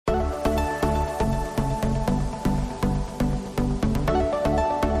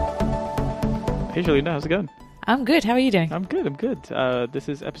Hey, Shalina, how's it going? I'm good. How are you doing? I'm good. This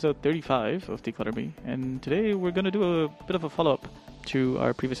is episode 35 of Declutter Me, and today we're going to do a bit of a follow-up to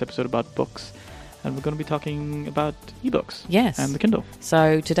our previous episode about books, and we're going to be talking about e-books. Yes. And the Kindle.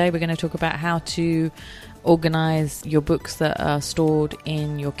 So today we're going to talk about how to organize your books that are stored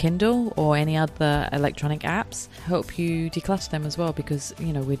in your Kindle or any other electronic apps. Help you declutter them as well, because,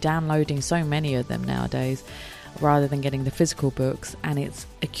 you know, we're downloading so many of them nowadays rather than getting the physical books, and it's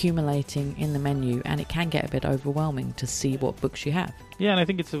accumulating in the menu, and it can get a bit overwhelming to see what books you have. Yeah, and I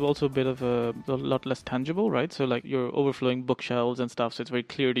think it's also a bit of a lot less tangible, right? So like you're overflowing bookshelves and stuff, so it's very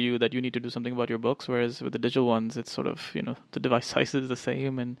clear to you that you need to do something about your books, whereas with the digital ones, it's sort of, you know, the device size is the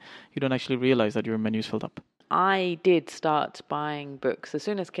same and you don't actually realize that your menu's filled up. I did start buying books as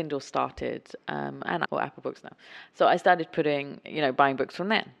soon as Kindle started, and Apple Books now. So I started buying books from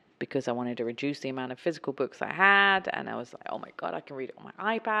then, because I wanted to reduce the amount of physical books I had. And I was like, oh my God, I can read it on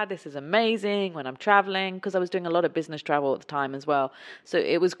my iPad. This is amazing when I'm traveling, because I was doing a lot of business travel at the time as well. So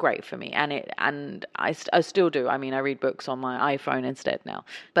it was great for me. And I still do. I mean, I read books on my iPhone instead now.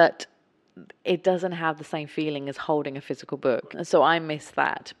 But it doesn't have the same feeling as holding a physical book. So I miss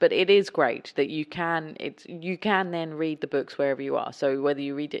that. But it is great that you can then read the books wherever you are. So whether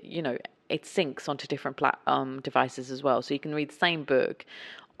you read it, it syncs onto different devices as well. So you can read the same book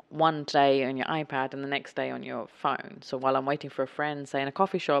one day on your iPad and the next day on your phone. So while I'm waiting for a friend, say in a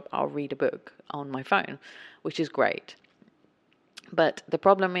coffee shop, I'll read a book on my phone, which is great. But the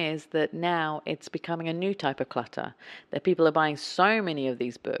problem is that now it's becoming a new type of clutter, that people are buying so many of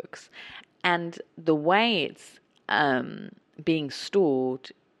these books, and the way it's being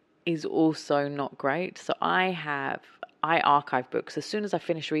stored is also not great. So I archive books. As soon as I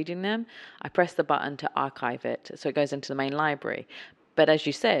finish reading them, I press the button to archive it, so it goes into the main library. But as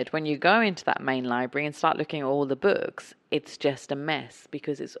you said, when you go into that main library and start looking at all the books, it's just a mess,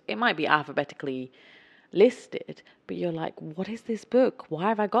 because it might be alphabetically listed, but you're like, what is this book? Why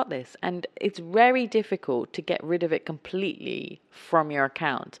have I got this? And it's very difficult to get rid of it completely from your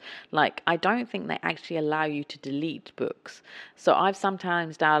account. Like, I don't think they actually allow you to delete books. So I've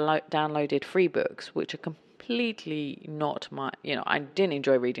sometimes downloaded free books, which are completely not my, I didn't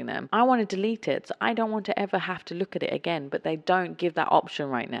enjoy reading them. I want to delete it, so I don't want to ever have to look at it again, but they don't give that option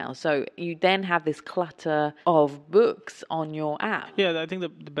right now. So you then have this clutter of books on your app. Yeah, I think the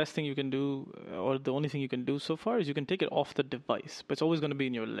best thing you can do, or the only thing you can do so far, is you can take it off the device, but it's always going to be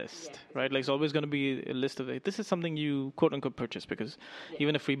in your list, right? Like, it's always going to be a list of it. This is something you quote unquote purchase, because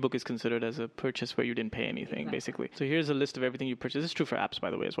even a free book is considered as a purchase where you didn't pay anything, basically. So here's a list of everything you purchased. This is true for apps, by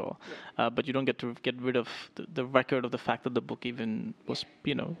the way, as well. But you don't get to get rid of the record of the fact that the book even was,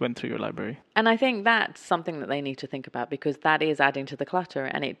 went through your library. And I think that's something that they need to think about, because that is adding to the clutter,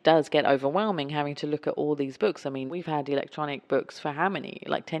 and it does get overwhelming having to look at all these books. I mean, we've had electronic books for how many?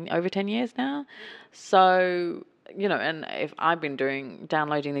 Like over 10 years now? So, and if I've been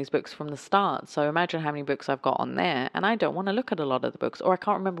downloading these books from the start, so imagine how many books I've got on there, and I don't want to look at a lot of the books, or I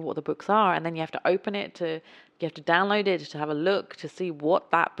can't remember what the books are, and then you have to open it you have to download it to have a look to see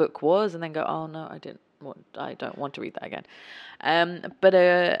what that book was, and then go, oh no, I don't want to read that again.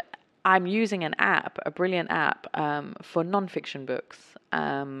 But I'm using an app, a brilliant app, for non-fiction books,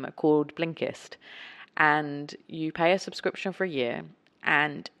 called Blinkist. And you pay a subscription for a year,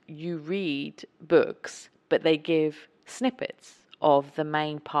 and you read books, but they give snippets of the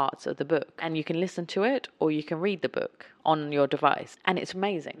main parts of the book. And you can listen to it, or you can read the book on your device. And it's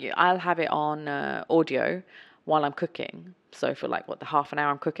amazing. I'll have it on audio while I'm cooking. So for the half an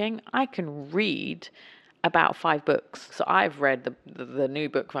hour I'm cooking, I can read about 5 books. So I've read the new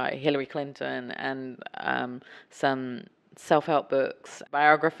book by Hillary Clinton, and some self-help books,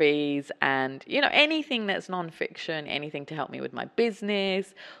 biographies, and anything that's non-fiction, anything to help me with my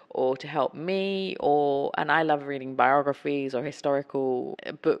business or to help me, and I love reading biographies or historical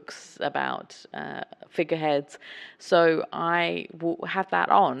books about figureheads. So I will have that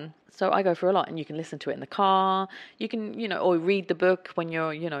on. So I go through a lot, and you can listen to it in the car. You can, or read the book when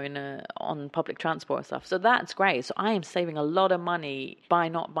you're, on public transport and stuff. So that's great. So I am saving a lot of money by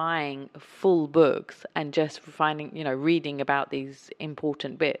not buying full books and just reading about these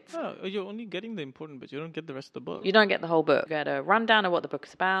important bits. Oh, you're only getting the important bits. You don't get the rest of the book. You don't get the whole book. You get a rundown of what the book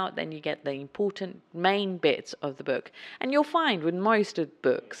is about. Then you get the important main bits of the book. And you'll find with most of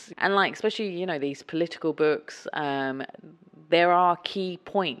books, and especially, these political books, there are key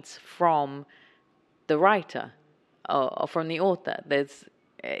points from the writer or from the author. There's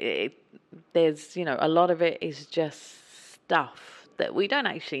a lot of it is just stuff that we don't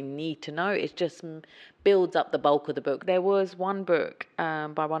actually need to know. It just builds up the bulk of the book. There was one book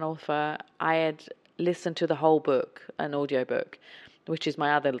by one author. I had listened to the whole book, an audiobook, which is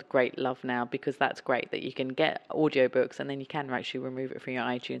my other great love now, because that's great that you can get audiobooks and then you can actually remove it from your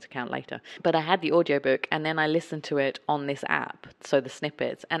iTunes account later. But I had the audiobook and then I listened to it on this app, so the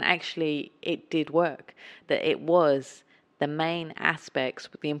snippets, and actually it did work. That it was the main aspects,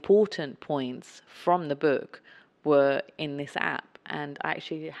 the important points from the book were in this app. And I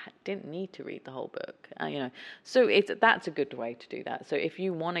actually didn't need to read the whole book, So that's a good way to do that. So if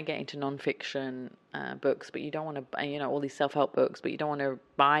you want to get into nonfiction books, but you don't want to, all these self-help books, but you don't want to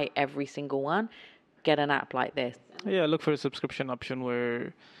buy every single one, get an app like this. Yeah, look for a subscription option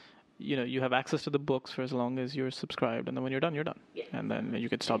where you have access to the books for as long as you're subscribed, and then when you're done, you're done. Yeah. And then you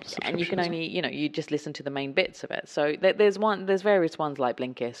can stop the subscription. And you can only, you just listen to the main bits of it. So there's various ones like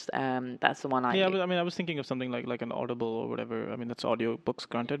Blinkist. That's the one I. Yeah, but I was thinking of something like an Audible or whatever. I mean, that's audio books,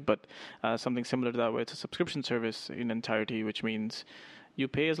 granted, but something similar to that, where it's a subscription service in entirety, which means you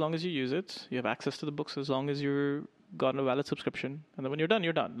pay as long as you use it. You have access to the books as long as you're got a valid subscription, and then when you're done,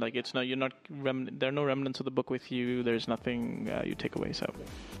 you're done. Like there are no remnants of the book with you. There's nothing you take away. So,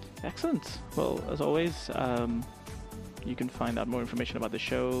 excellent. Well, as always, you can find out more information about the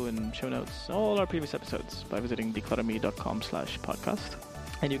show and show notes, all our previous episodes, by visiting declutterme.com/podcast.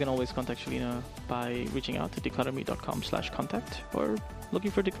 And you can always contact Shalina by reaching out to declutterme.com/contact or looking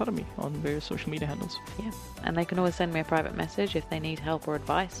for Declutter Me on various social media handles. Yeah, and they can always send me a private message if they need help or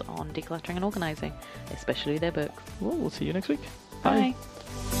advice on decluttering and organizing, especially their books. Well, we'll see you next week. Bye.